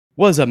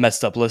What's up,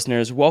 Mets Up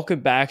listeners? Welcome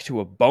back to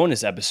a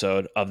bonus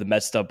episode of the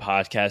Mets Up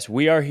podcast.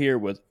 We are here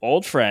with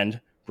old friend,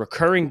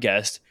 recurring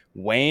guest,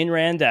 Wayne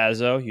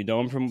Randazzo. You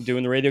know him from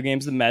doing the radio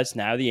games of the Mets,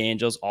 now the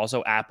Angels,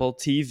 also Apple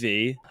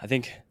TV. I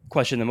think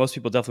question that most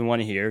people definitely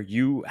want to hear.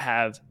 You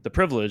have the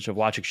privilege of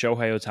watching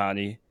Shohei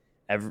Ohtani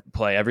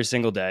play every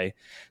single day.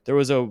 There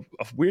was a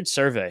weird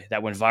survey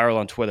that went viral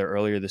on Twitter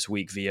earlier this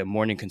week via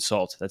Morning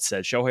Consult that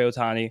said Shohei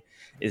Ohtani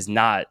is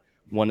not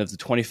one of the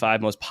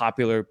 25 most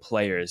popular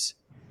players,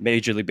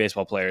 Major League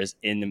Baseball players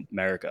in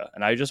America.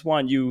 And I just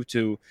want you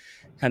to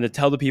kind of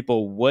tell the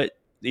people what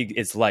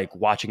it's like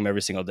watching him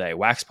every single day.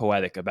 Wax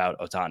poetic about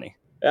Ohtani.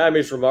 Yeah, I mean,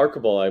 it's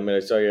remarkable. I mean, I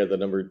saw you had the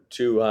number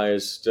two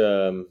highest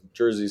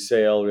jersey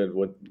sale, and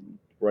what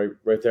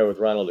right there with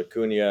Ronald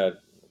Acuna.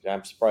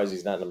 I'm surprised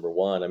he's not number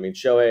one. I mean,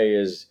 Shohei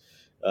is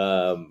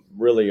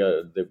really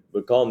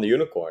we call him the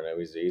unicorn. I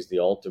mean, he's the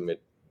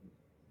ultimate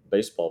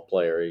baseball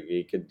player.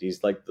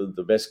 He's like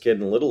the best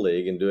kid in Little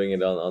League and doing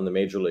it on the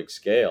major league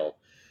scale.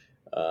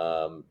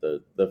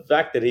 The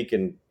fact that he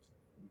can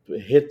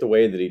hit the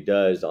way that he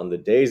does on the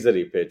days that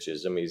he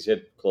pitches. I mean, he's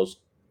hit close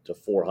to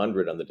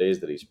 400 on the days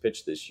that he's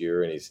pitched this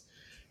year, and he's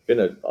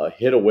been a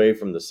hit away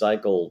from the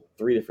cycle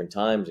three different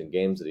times in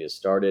games that he has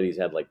started. He's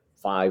had like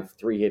 5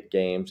 3-hit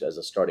games as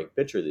a starting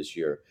pitcher this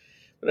year.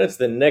 But that's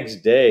the next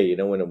day,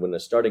 when a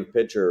starting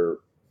pitcher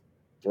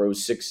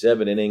throws 6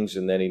 7 innings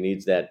and then he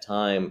needs that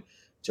time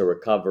to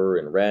recover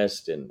and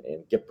rest and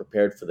get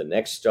prepared for the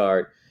next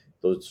start,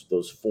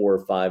 those 4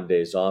 or 5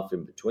 days off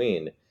in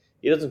between,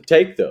 he doesn't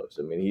take those.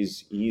 I mean,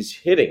 he's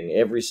hitting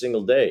every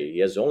single day. He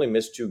has only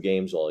missed 2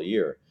 games all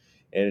year.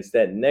 And it's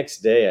that next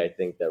day, I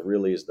think, that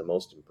really is the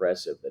most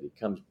impressive, that he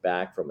comes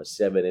back from a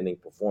 7 inning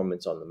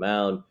performance on the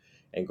mound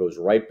and goes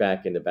right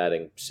back into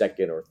batting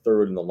second or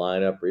third in the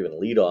lineup or even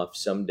leadoff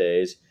some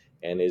days,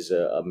 and is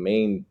a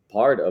main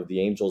part of the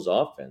Angels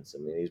offense.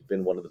 I mean, he's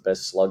been one of the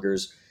best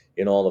sluggers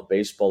in all of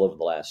baseball over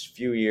the last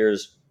few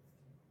years.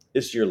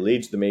 This year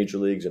leads the major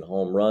leagues in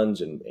home runs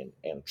and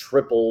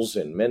triples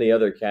and many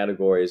other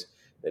categories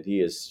that he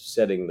is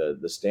setting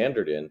the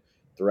standard in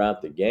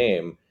throughout the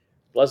game.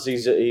 Plus,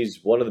 he's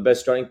one of the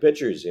best starting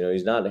pitchers.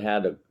 He's not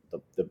had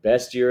the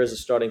best year as a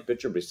starting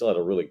pitcher, but he still had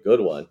a really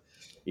good one.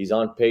 He's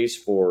on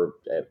pace to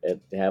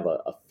have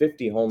a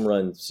 50 home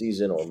run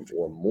season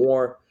or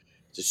more,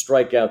 to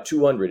strike out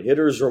 200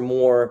 hitters or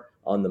more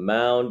on the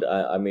mound.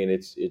 I mean,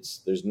 it's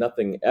there's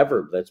nothing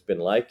ever that's been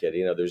like it.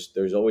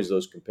 There's always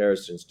those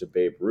comparisons to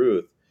Babe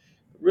Ruth.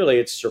 Really,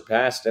 it's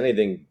surpassed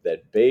anything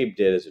that Babe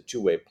did as a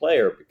two-way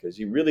player, because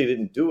he really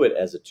didn't do it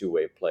as a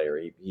two-way player.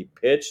 He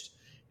pitched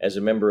as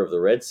a member of the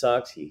Red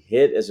Sox. He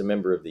hit as a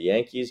member of the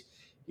Yankees.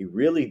 He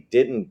really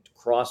didn't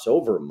cross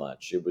over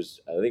much. It was,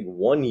 I think,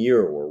 1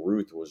 year where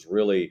Ruth was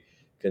really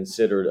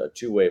considered a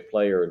two-way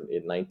player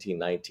in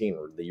 1919,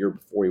 or the year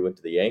before he went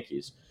to the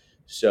Yankees.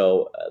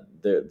 So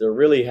there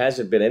really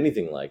hasn't been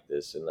anything like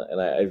this. And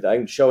I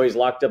think Shohei's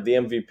locked up the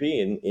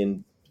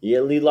MVP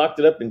he locked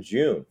it up in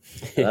June.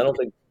 And I don't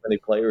think many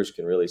players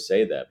can really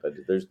say that, but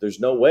there's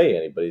no way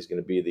anybody's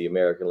going to be the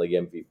American League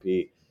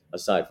MVP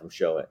aside from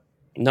Shohei.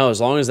 No,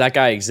 as long as that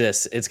guy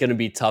exists, it's going to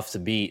be tough to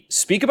beat.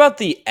 Speak about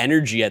the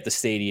energy at the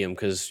stadium,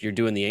 because you're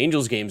doing the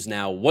Angels games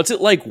now. What's it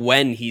like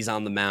when he's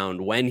on the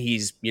mound, when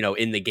he's,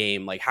 in the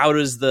game? Like, how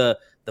does the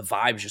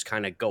vibes just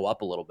kind of go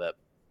up a little bit?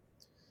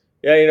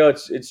 Yeah,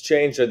 it's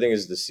changed, I think,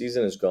 as the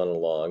season has gone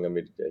along. I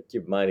mean,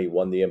 keep in mind, he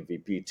won the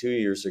MVP 2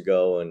 years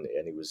ago, and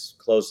he was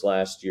close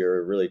last year.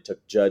 It really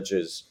took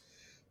Judge's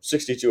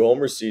 62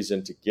 homer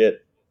season to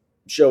get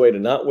Shohei to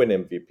not win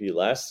MVP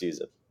last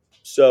season.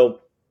 So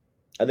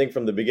I think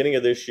from the beginning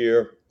of this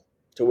year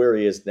to where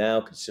he is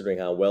now, considering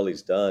how well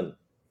he's done,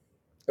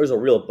 there's a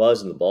real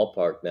buzz in the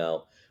ballpark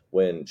now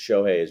when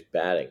Shohei is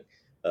batting,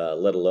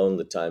 let alone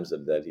the times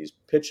that he's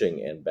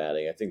pitching and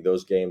batting. I think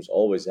those games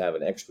always have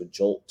an extra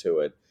jolt to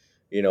it.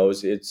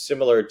 It's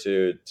similar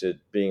to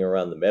being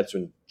around the Mets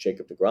when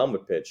Jacob deGrom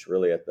would pitch,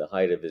 really at the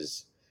height of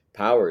his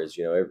powers.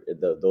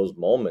 Those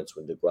moments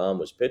when deGrom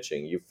was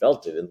pitching, you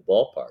felt it in the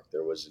ballpark.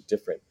 There was a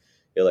different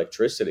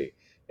electricity.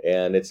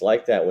 And it's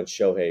like that when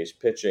Shohei's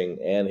pitching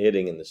and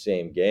hitting in the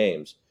same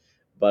games.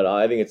 But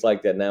I think it's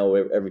like that now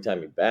every time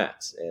he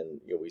bats.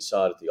 And we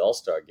saw it at the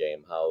All-Star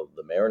game, how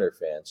the Mariner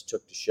fans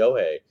took to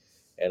Shohei.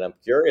 And I'm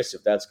curious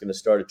if that's going to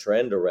start a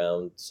trend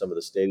around some of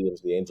the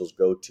stadiums the Angels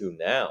go to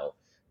now,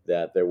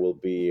 that there will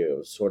be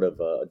a sort of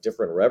a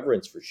different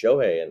reverence for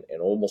Shohei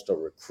and almost a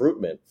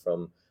recruitment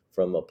from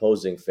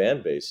opposing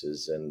fan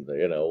bases. And,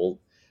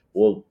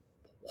 we'll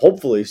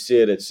hopefully see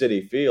it at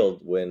Citi Field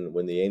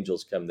when the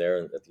Angels come there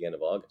at the end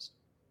of August.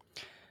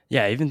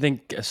 Yeah, I even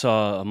think I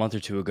saw a month or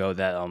two ago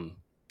that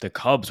the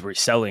Cubs were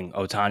selling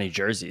Ohtani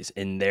jerseys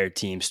in their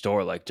team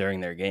store, like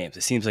during their games.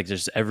 It seems like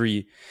there's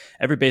every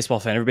baseball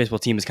fan, every baseball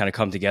team has kind of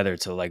come together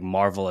to like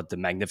marvel at the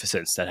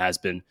magnificence that has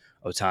been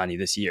Ohtani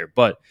this year.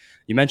 But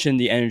you mentioned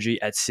the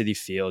energy at Citi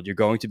Field. You're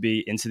going to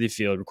be in Citi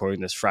Field recording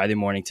this Friday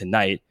morning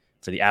tonight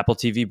for the Apple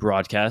TV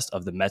broadcast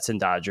of the Mets and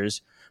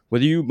Dodgers.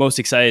 What are you most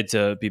excited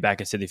to be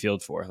back at Citi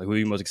Field for? Like, who are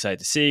you most excited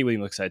to see? What are you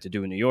most excited to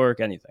do in New York?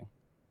 Anything?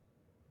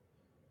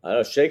 I don't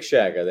know. Shake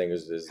Shack, I think,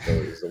 is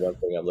the one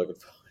thing I'm looking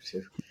forward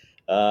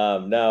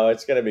to. No,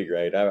 it's going to be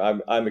great.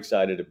 I'm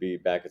excited to be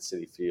back at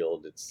Citi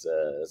Field. It's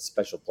a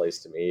special place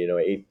to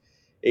me.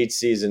 Eight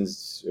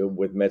seasons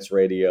with Mets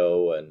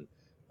radio, and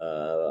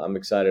I'm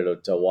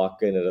excited to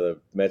walk into the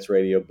Mets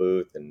radio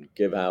booth and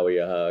give Howie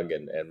a hug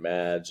and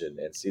Madge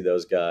and see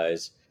those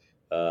guys.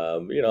 I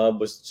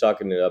was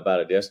talking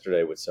about it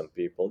yesterday with some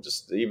people.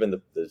 Just even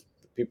the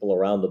people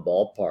around the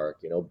ballpark.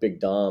 Big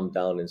Dom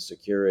down in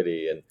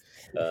security, and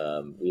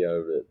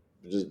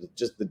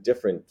just the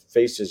different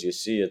faces you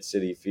see at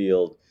Citi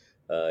Field,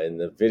 in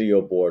the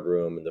video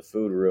boardroom, in the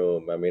food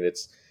room. I mean,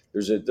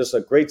 there's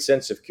a great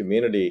sense of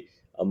community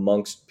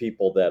amongst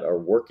people that are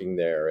working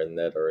there and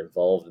that are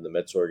involved in the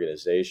Mets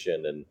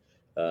organization. And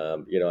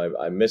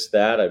I miss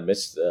that. I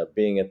miss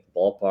being at the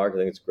ballpark. I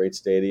think it's a great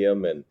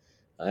stadium, and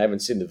I haven't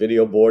seen the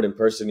video board in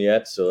person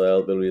yet, so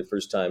that'll be the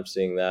first time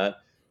seeing that.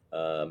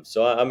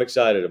 So I'm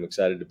excited. I'm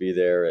excited to be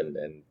there,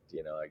 and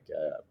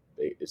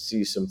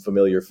see some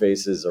familiar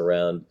faces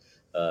around,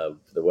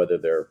 whether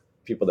they're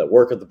people that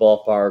work at the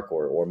ballpark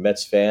or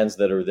Mets fans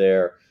that are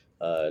there.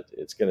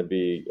 It's going to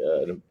be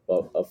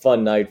a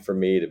fun night for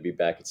me to be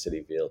back at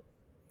Citi Field.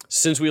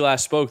 Since we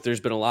last spoke,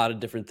 there's been a lot of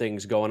different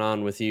things going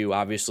on with you.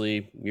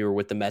 Obviously, you were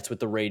with the Mets with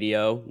the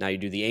radio. Now you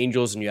do the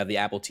Angels and you have the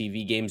Apple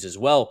TV games as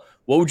well.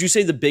 What would you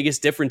say the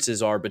biggest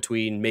differences are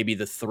between maybe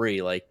the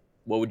three? Like,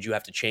 what would you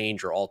have to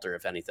change or alter,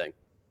 if anything?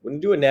 When you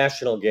do a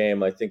national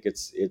game, I think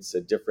it's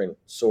a different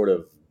sort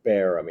of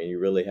bear. I mean, you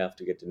really have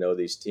to get to know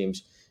these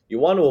teams. You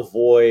want to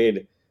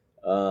avoid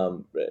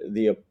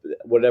the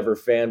whatever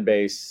fan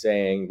base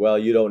saying, "Well,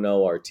 you don't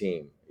know our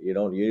team. You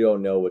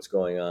don't know what's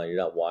going on. You're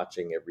not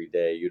watching every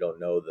day. You don't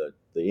know the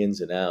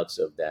ins and outs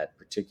of that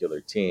particular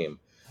team."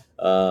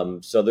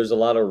 So there's a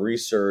lot of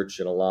research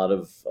and a lot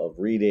of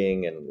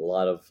reading and a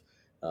lot of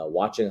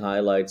watching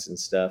highlights and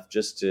stuff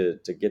just to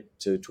get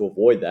to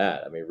avoid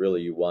that. I mean,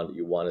 really, you want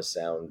to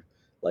sound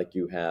like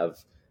you have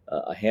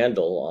a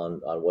handle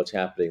on what's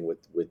happening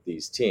with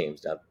these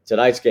teams. Now,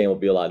 tonight's game will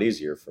be a lot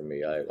easier for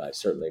me. I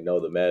certainly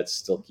know the Mets,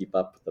 still keep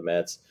up with the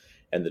Mets,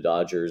 and the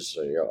Dodgers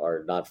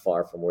are not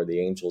far from where the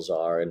Angels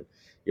are. And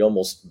you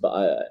almost,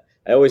 I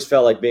always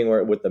felt like being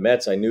with the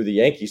Mets. I knew the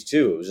Yankees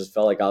too. It just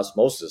felt like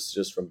osmosis,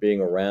 just from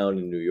being around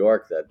in New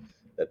York,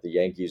 that the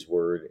Yankees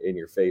were in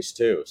your face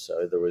too.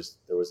 So there was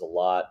a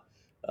lot.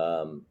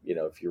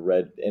 If you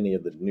read any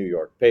of the New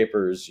York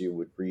papers, you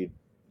would read,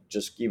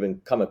 just even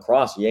come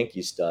across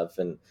Yankee stuff,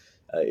 and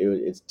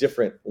it's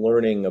different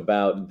learning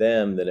about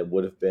them than it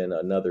would have been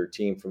another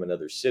team from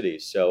another city.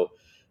 So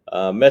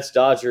Mets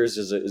Dodgers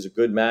is a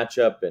good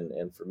matchup,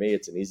 and for me,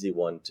 it's an easy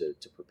one to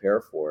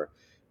prepare for.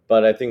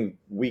 But I think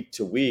week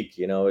to week,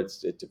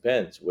 it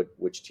depends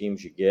which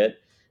teams you get,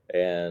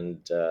 and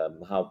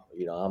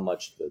how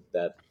much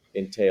that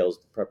entails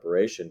the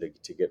preparation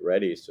to get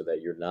ready, so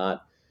that you're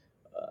not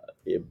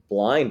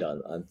blind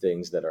on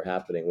things that are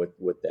happening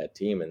with that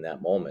team in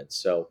that moment.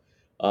 So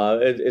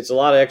it's a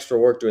lot of extra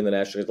work doing the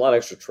national. It's a lot of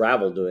extra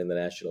travel doing the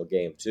national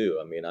game too.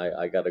 I mean,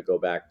 I got to go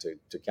back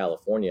to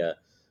California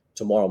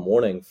tomorrow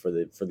morning for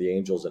the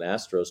Angels and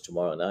Astros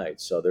tomorrow night.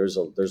 So there's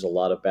a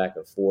lot of back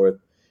and forth.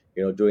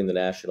 Doing the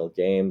national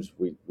games,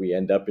 we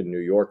end up in New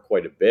York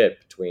quite a bit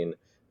between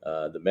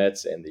the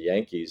Mets and the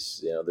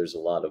Yankees. There's a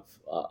lot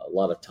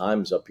of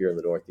times up here in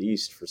the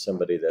Northeast for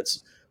somebody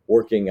that's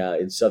working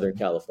in Southern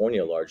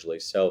California largely.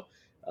 So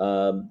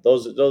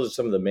those are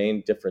some of the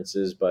main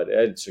differences, but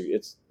it's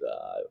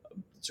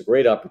a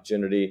great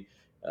opportunity.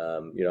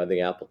 I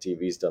think Apple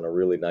TV's done a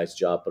really nice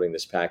job putting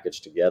this package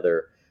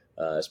together,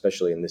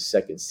 especially in this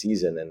second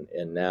season,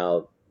 and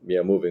now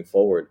moving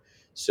forward.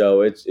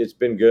 So it's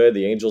been good.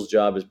 The Angels'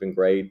 job has been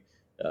great.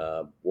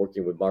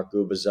 Working with Mark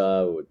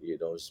Gubiza, who,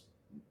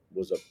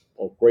 was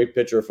a great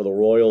pitcher for the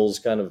Royals,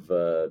 kind of,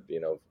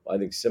 I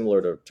think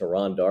similar to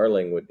Ron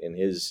Darling in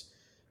his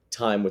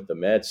time with the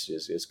Mets,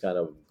 is kind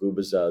of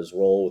Gubiza's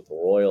role with the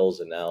Royals.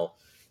 And now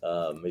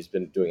he's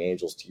been doing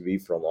Angels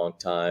TV for a long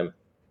time.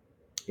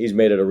 He's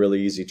made it a really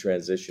easy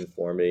transition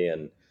for me,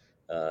 and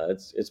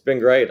it's been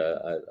great.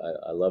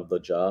 I love the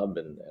job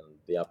and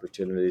the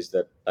opportunities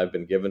that I've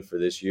been given for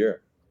this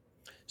year.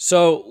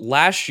 So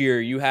last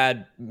year, you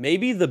had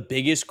maybe the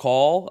biggest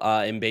call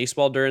in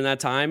baseball during that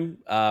time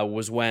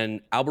was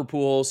when Albert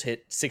Pujols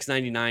hit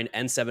 699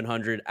 and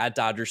 700 at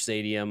Dodger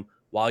Stadium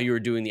while you were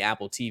doing the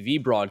Apple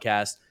TV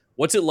broadcast.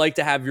 What's it like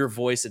to have your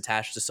voice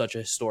attached to such a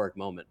historic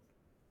moment?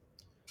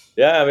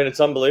 Yeah, I mean, it's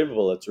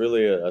unbelievable. It's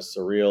really a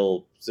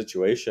surreal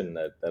situation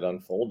that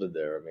unfolded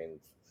there. I mean,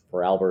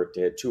 for Albert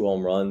to hit two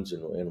home runs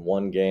in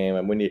one game,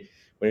 and when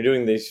you're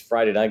doing these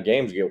Friday night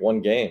games, you get one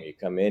game. You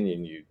come in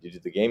and you do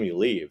the game, you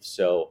leave.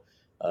 So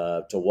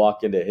to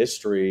walk into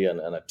history on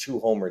a two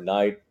homer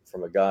night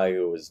from a guy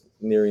who was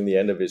nearing the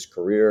end of his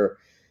career,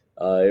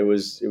 it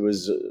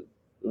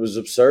was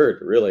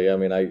absurd, really. I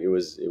mean, it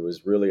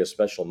was really a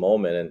special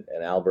moment,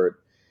 and Albert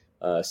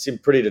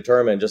seemed pretty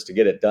determined just to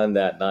get it done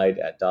that night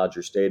at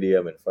Dodger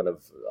Stadium in front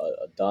of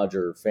a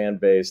Dodger fan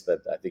base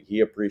that I think he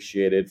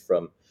appreciated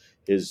from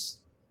his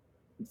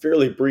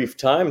fairly brief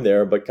time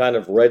there, but kind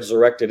of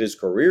resurrected his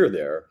career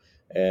there.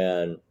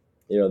 And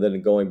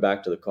then going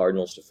back to the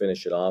Cardinals to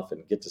finish it off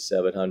and get to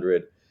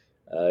 700,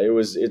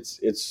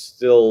 it's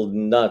still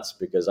nuts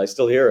because I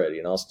still hear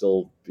it. I'll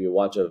still you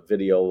watch a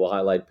video, a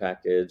highlight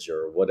package,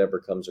 or whatever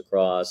comes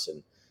across,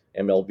 and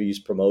MLB's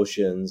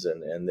promotions,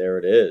 and there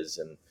it is.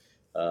 And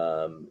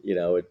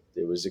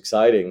it was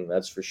exciting,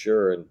 that's for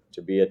sure. And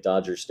to be at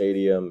Dodger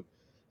Stadium,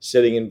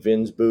 sitting in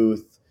Vin's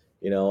booth.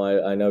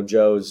 I know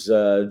Joe's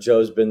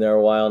been there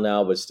a while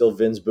now, but still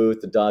Vin's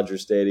booth at Dodger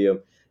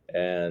Stadium,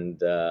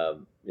 and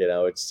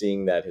it's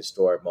seeing that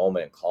historic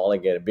moment and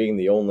calling it and being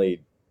the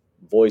only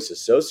voice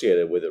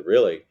associated with it.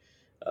 Really,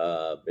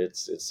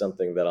 it's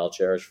something that I'll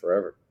cherish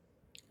forever.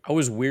 I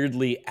was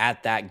weirdly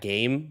at that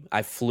game.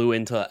 I flew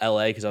into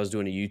LA because I was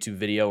doing a YouTube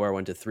video where I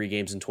went to 3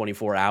 games in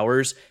 24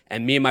 hours.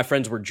 And me and my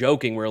friends were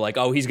joking. We were like,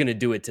 oh, he's going to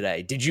do it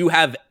today. Did you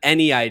have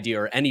any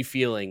idea or any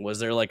feeling? Was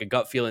there like a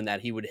gut feeling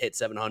that he would hit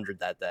 700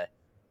 that day?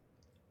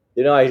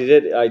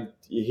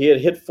 He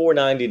had hit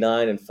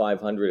 499 and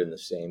 500 in the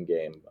same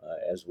game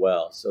as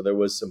well. So there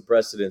was some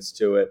precedence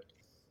to it.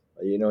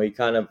 He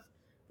kind of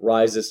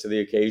rises to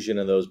the occasion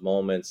in those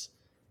moments.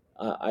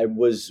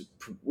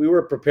 We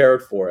were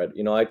prepared for it.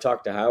 I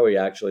talked to Howie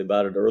actually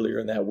about it earlier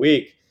in that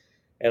week,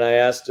 and I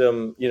asked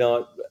him,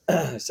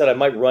 I said I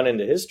might run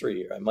into history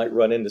here. I might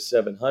run into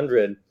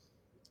 700.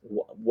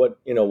 What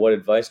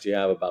advice do you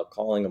have about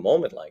calling a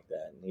moment like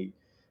that? And he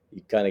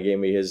kind of gave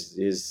me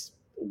his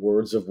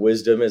words of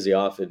wisdom, as he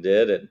often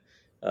did,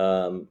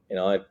 and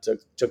I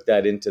took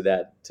that into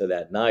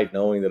that night,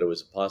 knowing that it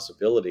was a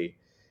possibility.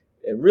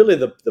 And really,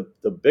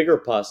 the bigger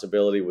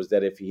possibility was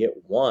that if he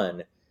hit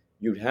one,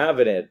 you'd have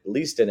it at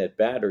least an at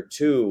bat or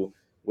two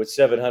with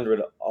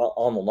 700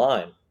 on the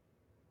line.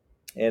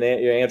 And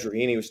Andrew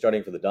Heaney, was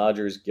starting for the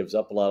Dodgers, gives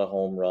up a lot of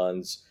home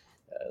runs.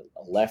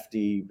 A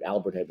lefty,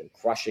 Albert had been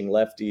crushing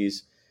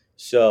lefties.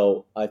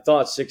 So I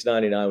thought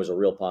 699 was a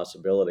real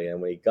possibility.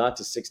 And when he got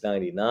to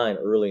 699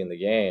 early in the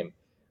game,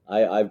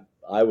 I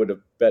would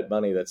have bet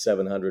money that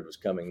 700 was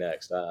coming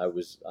next. I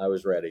was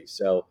ready.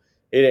 So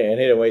he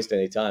didn't waste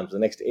any time. It was the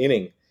next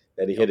inning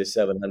that he hit his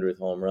 700th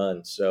home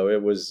run. So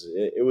it was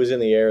in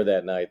the air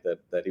that night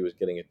that he was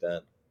getting it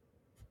done.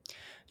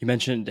 You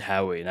mentioned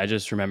Howie, and I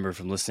just remember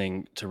from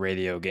listening to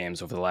radio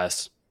games over the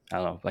last, I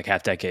don't know, like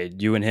half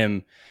decade, you and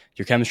him,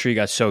 your chemistry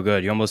got so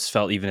good. You almost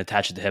felt even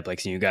attached at the hip,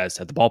 like seeing you guys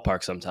at the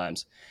ballpark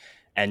sometimes.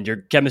 And your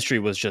chemistry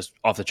was just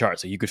off the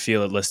charts. So you could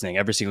feel it listening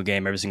every single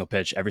game, every single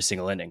pitch, every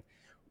single inning.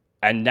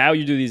 And now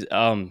you do the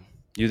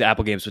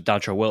Apple games with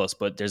Dontrell Willis,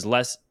 but there's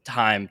less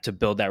time to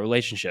build that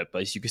relationship.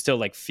 But you can still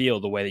like feel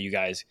the way that you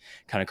guys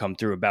kind of come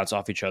through and bounce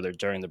off each other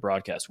during the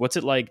broadcast. What's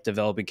it like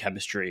developing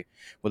chemistry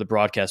with a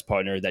broadcast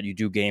partner that you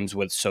do games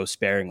with so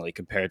sparingly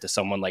compared to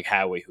someone like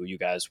Howie, who you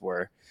guys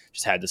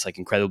just had this like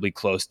incredibly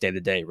close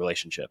day-to-day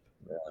relationship?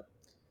 Yeah.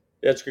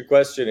 That's a good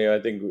question. I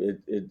think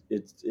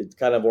it's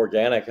kind of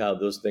organic how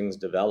those things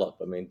develop.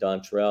 I mean,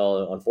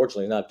 Dontrell,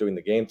 unfortunately, not doing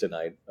the game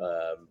tonight.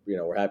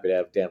 We're happy to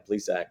have Dan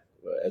Plesac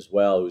as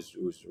well,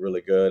 who's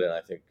really good, and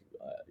I think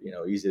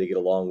easy to get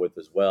along with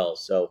as well.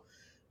 So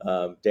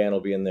Dan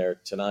will be in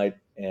there tonight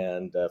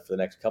and for the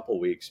next couple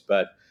of weeks.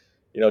 But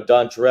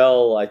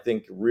Dontrell, I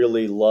think,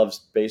 really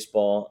loves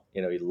baseball.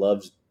 He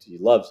loves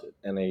it,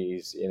 and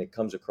it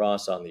comes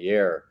across on the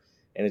air.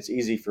 And it's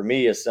easy for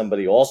me, as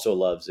somebody who also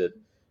loves it,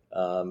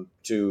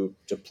 to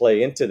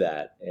play into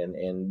that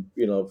and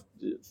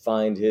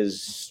find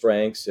his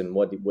strengths and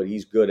what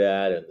he's good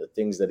at and the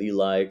things that he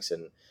likes,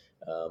 and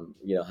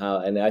how.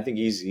 And I think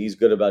he's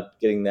good about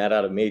getting that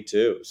out of me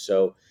too.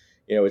 So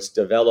it's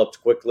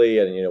developed quickly,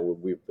 and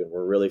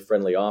we're really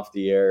friendly off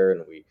the air,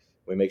 and we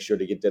make sure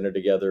to get dinner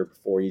together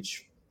before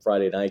each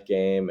Friday night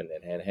game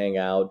and hang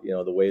out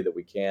the way that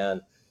we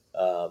can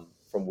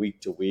from week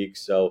to week.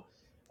 So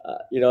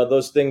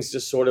those things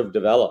just sort of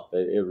develop.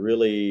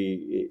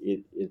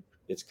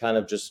 It's kind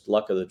of just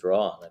luck of the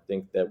draw. And I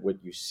think that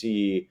what you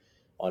see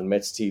on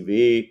Mets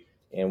TV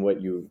and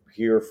what you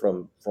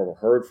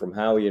heard from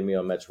Howie and me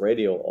on Mets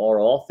radio are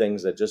all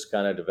things that just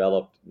kind of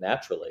developed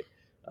naturally.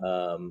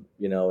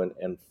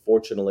 And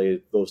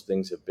fortunately, those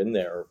things have been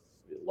there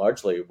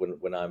largely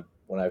when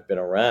I've been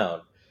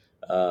around.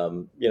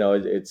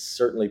 It's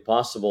certainly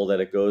possible that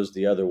it goes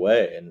the other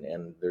way,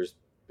 and there's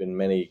been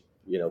many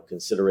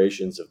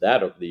considerations of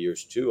that over the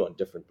years too on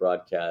different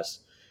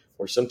broadcasts,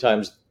 where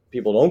sometimes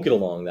people don't get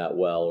along that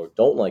well or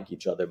don't like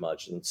each other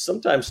much, and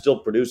sometimes still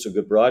produce a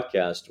good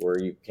broadcast where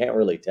you can't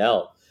really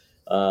tell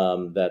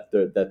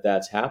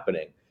that's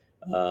happening.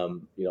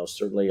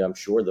 Certainly, I'm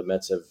sure the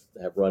Mets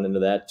have run into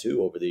that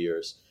too over the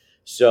years.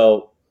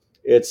 So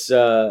it's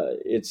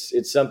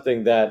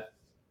something that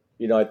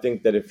I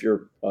think that if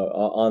you're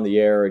on the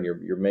air and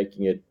you're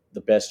making it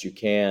the best you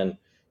can,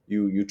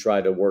 you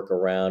try to work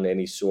around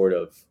any sort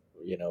of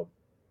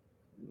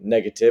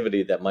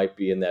negativity that might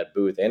be in that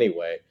booth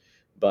anyway.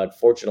 But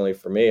fortunately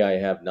for me, I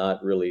have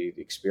not really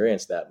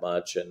experienced that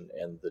much,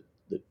 and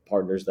the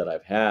partners that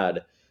I've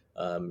had,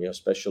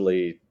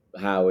 especially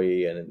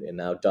Howie and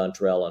now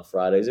Dontrell on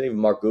Fridays, and even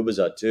Mark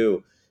Gubizat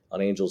too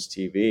on Angels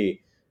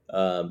TV.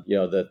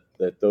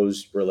 that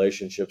those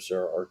relationships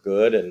are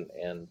good,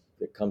 and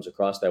it comes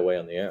across that way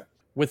on the air.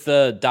 With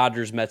the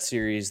Dodgers Mets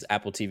series,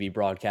 Apple TV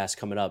broadcast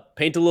coming up,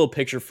 paint a little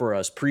picture for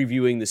us,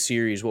 previewing the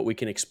series, what we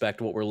can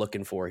expect, what we're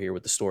looking for here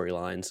with the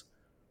storylines.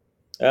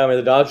 I mean,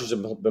 the Dodgers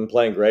have been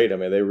playing great. I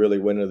mean, they really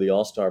went into the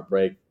All-Star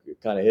break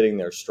kind of hitting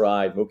their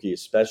stride.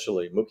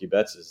 Mookie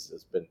Betts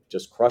has been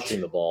just crushing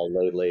the ball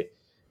lately.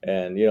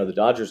 And, the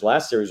Dodgers'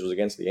 last series was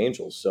against the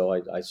Angels. So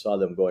I saw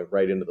them going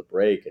right into the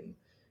break, and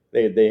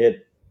they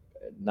hit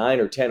 9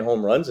 or 10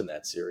 home runs in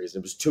that series.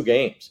 It was 2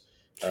 games.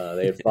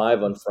 They had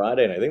 5 on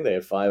Friday, and I think they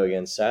had 5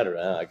 again Saturday.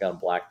 I got them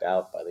blacked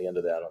out by the end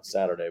of that on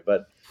Saturday.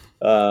 But,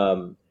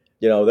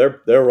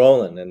 they're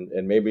rolling,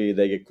 and maybe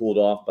they get cooled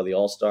off by the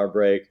All-Star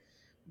break.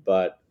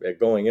 But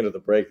going into the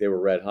break, they were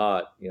red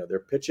hot. Their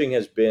pitching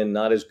has been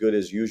not as good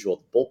as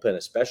usual. The bullpen,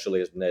 especially,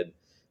 has been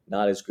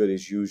not as good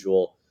as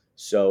usual.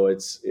 So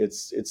it's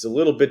a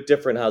little bit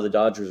different how the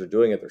Dodgers are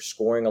doing it. They're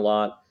scoring a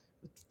lot.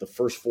 The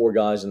first 4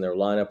 guys in their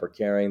lineup are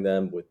carrying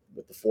them with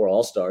the 4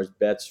 All-Stars: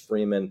 Betts,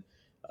 Freeman,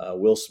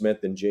 Will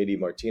Smith, and J.D.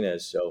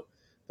 Martinez. So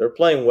they're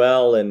playing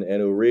well, and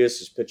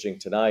Urias is pitching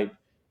tonight.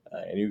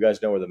 And you guys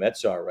know where the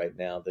Mets are right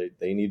now.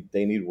 They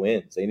need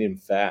wins. They need them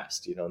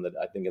fast. And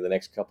I think in the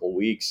next couple of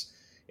weeks,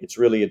 it's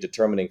really a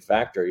determining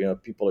factor.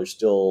 People are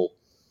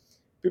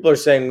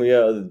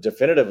saying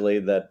definitively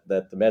that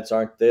the Mets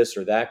aren't this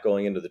or that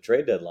going into the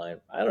trade deadline.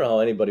 I don't know how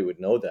anybody would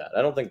know that.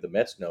 I don't think the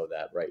Mets know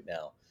that right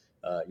now.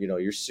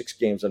 You're 6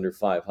 games under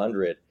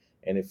 500,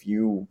 and if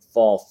you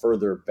fall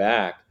further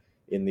back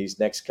in these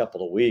next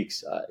couple of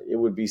weeks, it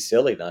would be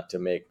silly not to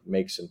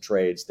make some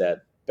trades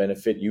that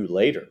benefit you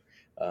later.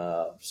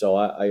 So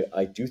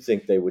I do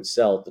think they would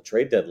sell at the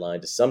trade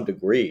deadline to some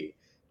degree.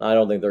 I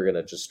don't think they're going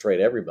to just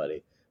trade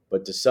everybody,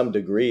 but to some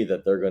degree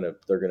that they're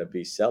gonna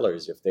be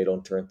sellers if they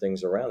don't turn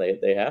things around.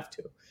 They have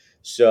to.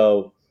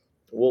 So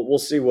we'll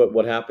see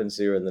what happens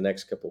here in the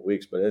next couple of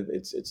weeks. But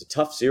it's a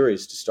tough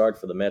series to start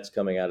for the Mets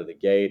coming out of the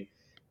gate.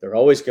 There are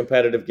always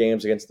competitive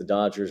games against the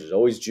Dodgers. There's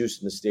always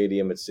juice in the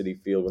stadium at Citi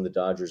Field when the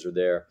Dodgers are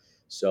there.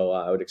 So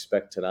I would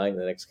expect tonight and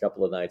the next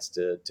couple of nights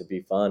to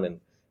be fun.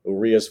 And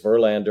Urias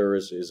Verlander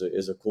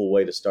is a cool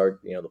way to start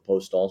the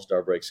post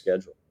All-Star break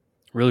schedule.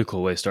 Really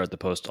cool way to start the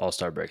post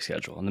All-Star break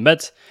schedule. And the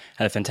Mets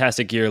had a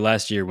fantastic year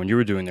last year when you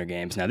were doing their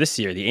games. Now this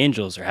year, the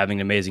Angels are having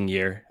an amazing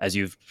year as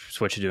you've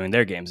switched to doing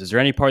their games. Is there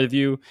any part of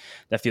you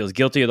that feels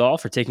guilty at all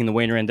for taking the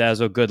Wayne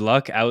Randazzo good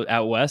luck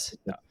out west?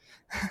 No.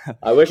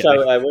 I wish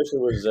it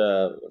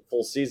was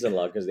full season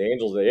luck, because the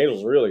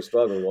Angels really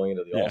struggled going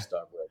into the Yeah.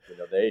 All-Star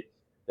break.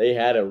 They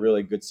had a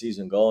really good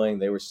season going.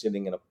 They were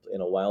sitting in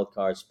a wild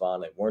card spot.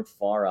 And they weren't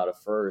far out of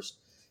first.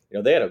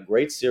 They had a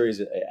great series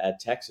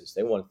at Texas.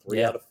 They won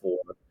 3 out of 4,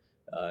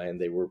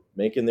 and they were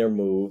making their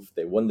move.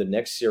 They won the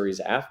next series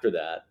after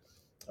that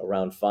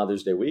around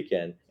Father's Day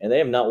weekend, and they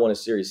have not won a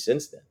series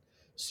since then.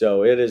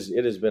 So it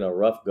has been a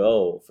rough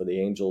go for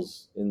the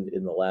Angels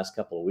in the last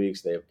couple of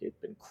weeks. They have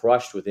been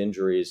crushed with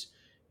injuries.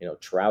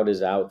 Trout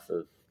is out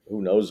for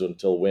who knows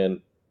until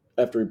when,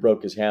 after he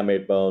broke his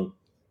hamate bone.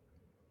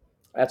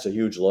 That's a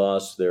huge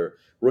loss. Their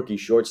rookie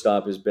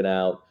shortstop has been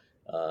out.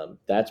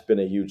 That's been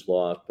a huge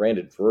loss.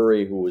 Brandon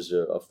Drury, who was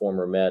a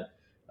former Met,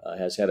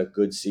 has had a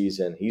good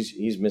season.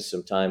 He's missed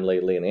some time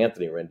lately, and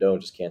Anthony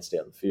Rendon just can't stay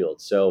on the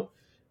field. So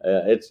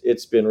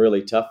it's been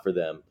really tough for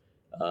them.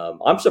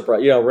 I'm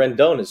surprised.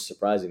 Rendon is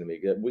surprising to me.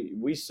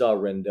 We saw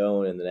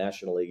Rendon in the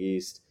National League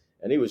East,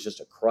 and he was just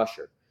a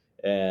crusher.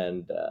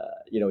 And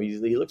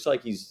he looks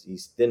like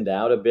he's thinned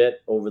out a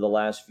bit over the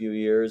last few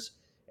years,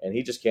 and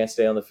he just can't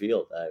stay on the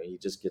field. He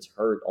just gets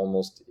hurt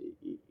almost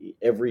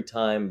every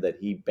time that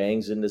he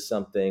bangs into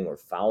something or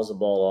fouls a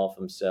ball off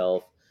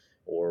himself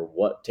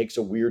or takes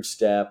a weird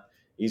step.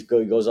 He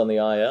goes on the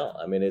IL.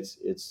 I mean, it's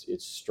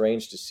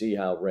strange to see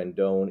how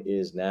Rendon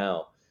is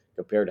now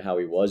compared to how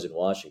he was in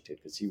Washington,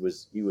 because he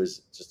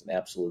was just an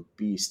absolute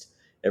beast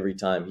every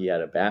time he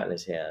had a bat in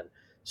his hand.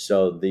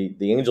 So the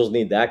Angels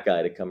need that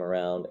guy to come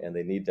around, and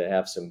they need to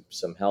have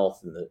some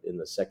health in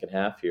the second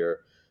half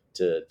here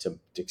to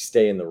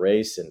stay in the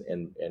race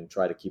and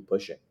try to keep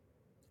pushing.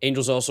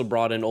 Angels also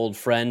brought an old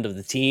friend of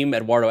the team,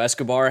 Eduardo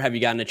Escobar. Have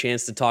you gotten a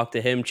chance to talk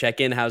to him,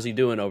 check in? How's he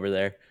doing over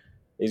there?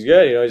 He's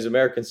good. He's an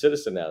American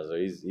citizen now, so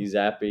he's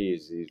happy.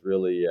 He's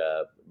really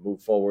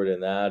moved forward in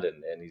that,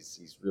 and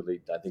he's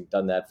really, I think,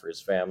 done that for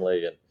his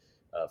family,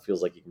 and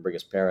feels like he can bring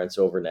his parents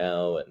over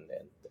now,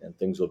 and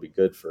things will be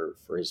good for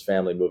his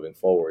family moving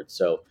forward.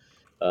 So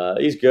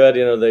he's good.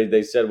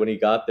 They said when he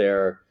got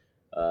there,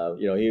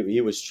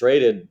 he was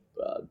traded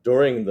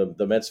during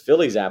the Mets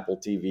Phillies Apple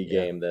TV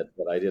game that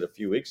I did a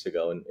few weeks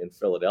ago in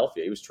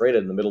Philadelphia. He was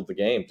traded in the middle of the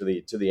game to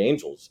the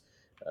Angels.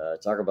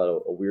 Talk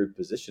about a weird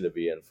position to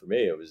be in for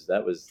me.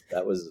 That was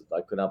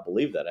I could not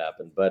believe that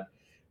happened. But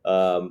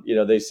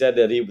they said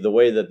that the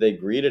way that they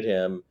greeted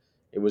him,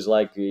 it was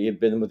like he had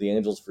been with the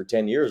Angels for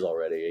 10 years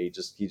already.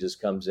 He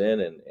just comes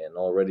in and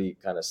already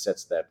kind of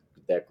sets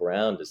that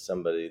ground as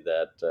somebody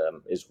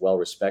that is well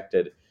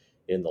respected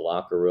in the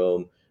locker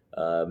room.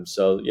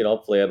 So,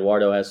 hopefully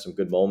Eduardo has some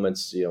good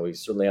moments. He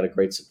certainly had a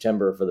great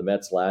September for the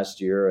Mets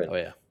last year, Oh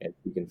yeah. and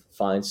we can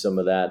find some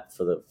of that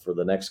for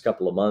the next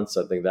couple of months.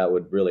 I think that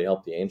would really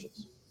help the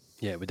Angels.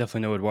 Yeah, we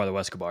definitely know Eduardo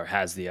Escobar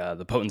has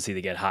the potency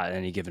to get hot at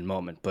any given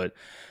moment. But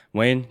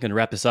Wayne, going to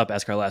wrap this up,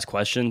 ask our last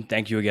question.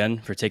 Thank you again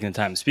for taking the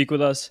time to speak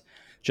with us.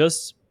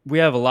 We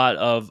have a lot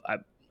of,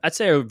 I'd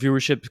say our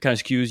viewership kind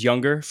of skews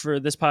younger for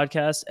this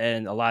podcast,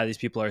 and a lot of these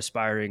people are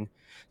aspiring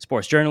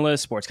sports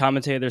journalists, sports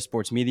commentators,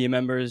 sports media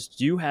members.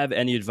 Do you have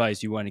any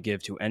advice you want to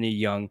give to any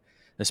young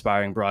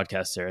aspiring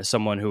broadcaster? As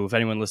someone who, if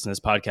anyone listened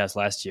to this podcast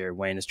last year,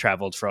 Wayne has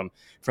traveled from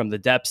the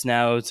depths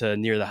now to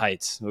near the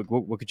heights.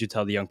 What could you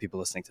tell the young people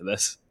listening to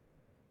this?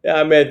 Yeah,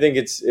 I mean, I think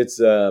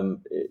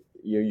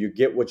you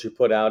get what you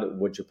put out.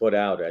 What you put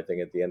out, I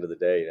think, at the end of the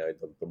day,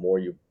 the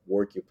more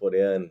work you put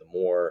in, the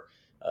more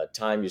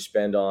time you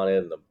spend on it,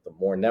 and the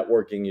more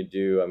networking you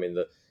do. I mean,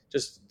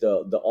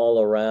 the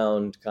all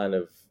around kind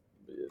of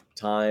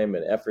time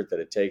and effort that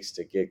it takes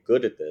to get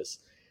good at this,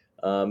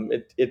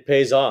 it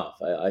pays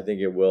off. I think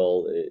it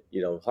will.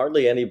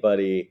 Hardly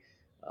anybody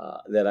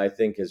that I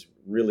think has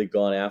really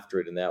gone after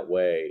it in that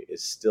way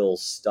is still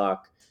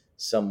stuck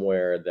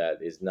somewhere that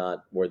is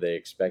not where they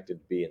expected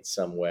to be in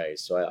some way.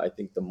 So I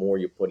think the more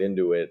you put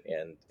into it,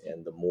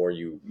 and the more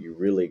you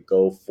really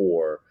go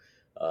for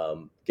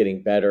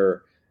getting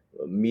better,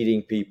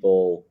 meeting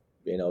people,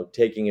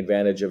 taking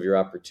advantage of your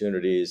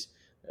opportunities,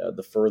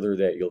 the further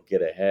that you'll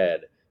get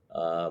ahead.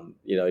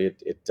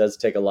 It does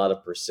take a lot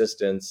of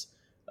persistence.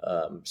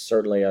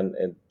 Certainly,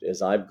 and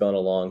as I've gone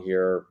along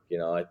here,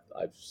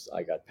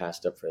 I got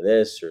passed up for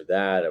this or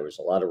that. There was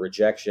a lot of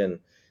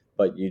rejection,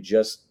 but you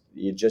just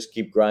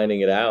keep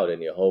grinding it out,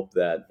 and you hope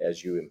that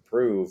as you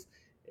improve,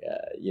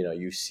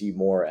 you see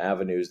more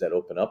avenues that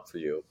open up for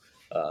you.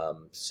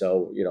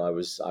 So I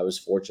was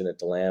fortunate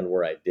to land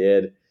where I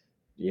did.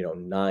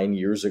 9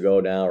 years ago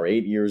now, or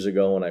 8 years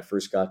ago, when I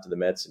first got to the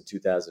Mets in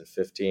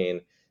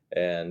 2015,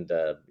 and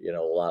a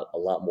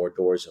lot more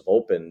doors have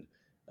opened.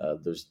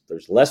 There's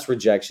less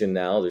rejection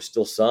now. There's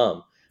still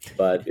some,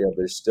 but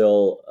there's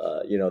still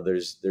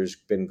there's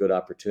been good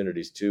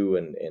opportunities too,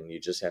 and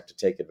you just have to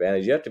take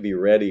advantage. You have to be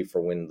ready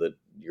for when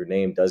your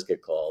name does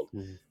get called.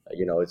 Mhm.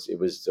 It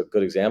was a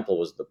good example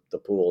was the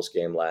Pujols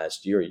game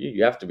last year.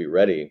 You have to be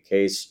ready in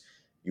case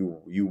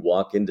you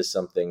walk into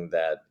something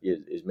that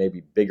is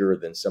maybe bigger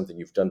than something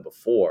you've done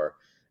before.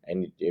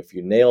 And if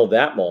you nail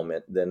that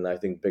moment, then I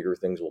think bigger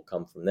things will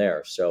come from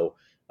there. So,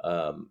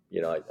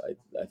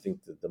 I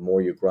think that the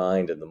more you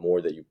grind and the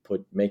more that you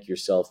make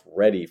yourself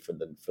ready for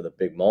the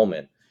big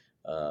moment,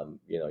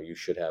 you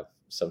should have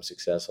some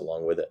success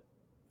along with it.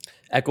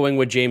 Echoing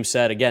what James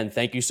said, again,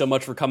 thank you so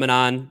much for coming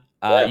on.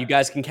 Yeah. You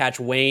guys can catch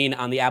Wayne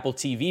on the Apple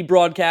TV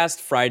broadcast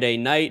Friday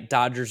night,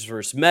 Dodgers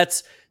versus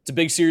Mets. It's a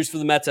big series for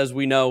the Mets, as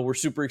we know. We're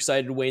super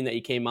excited, Wayne, that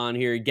you came on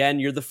here again.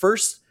 You're the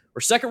first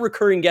or second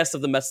recurring guest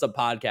of the Mets Up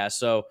podcast,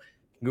 so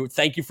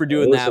thank you for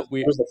doing that.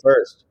 Who was the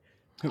first?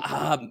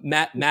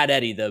 Matt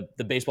Eddy,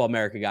 the Baseball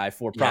America guy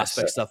for Yes.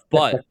 prospect stuff,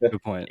 but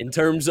Good point. in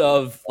terms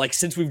of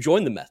since we've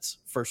joined the Mets,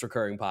 first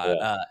recurring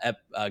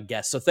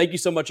guest. So thank you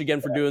so much again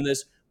for doing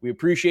this. We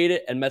appreciate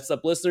it. And Mets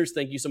Up listeners,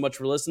 thank you so much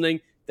for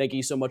listening. Thank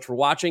you so much for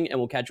watching, and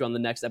we'll catch you on the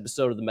next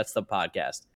episode of the Mets Up podcast.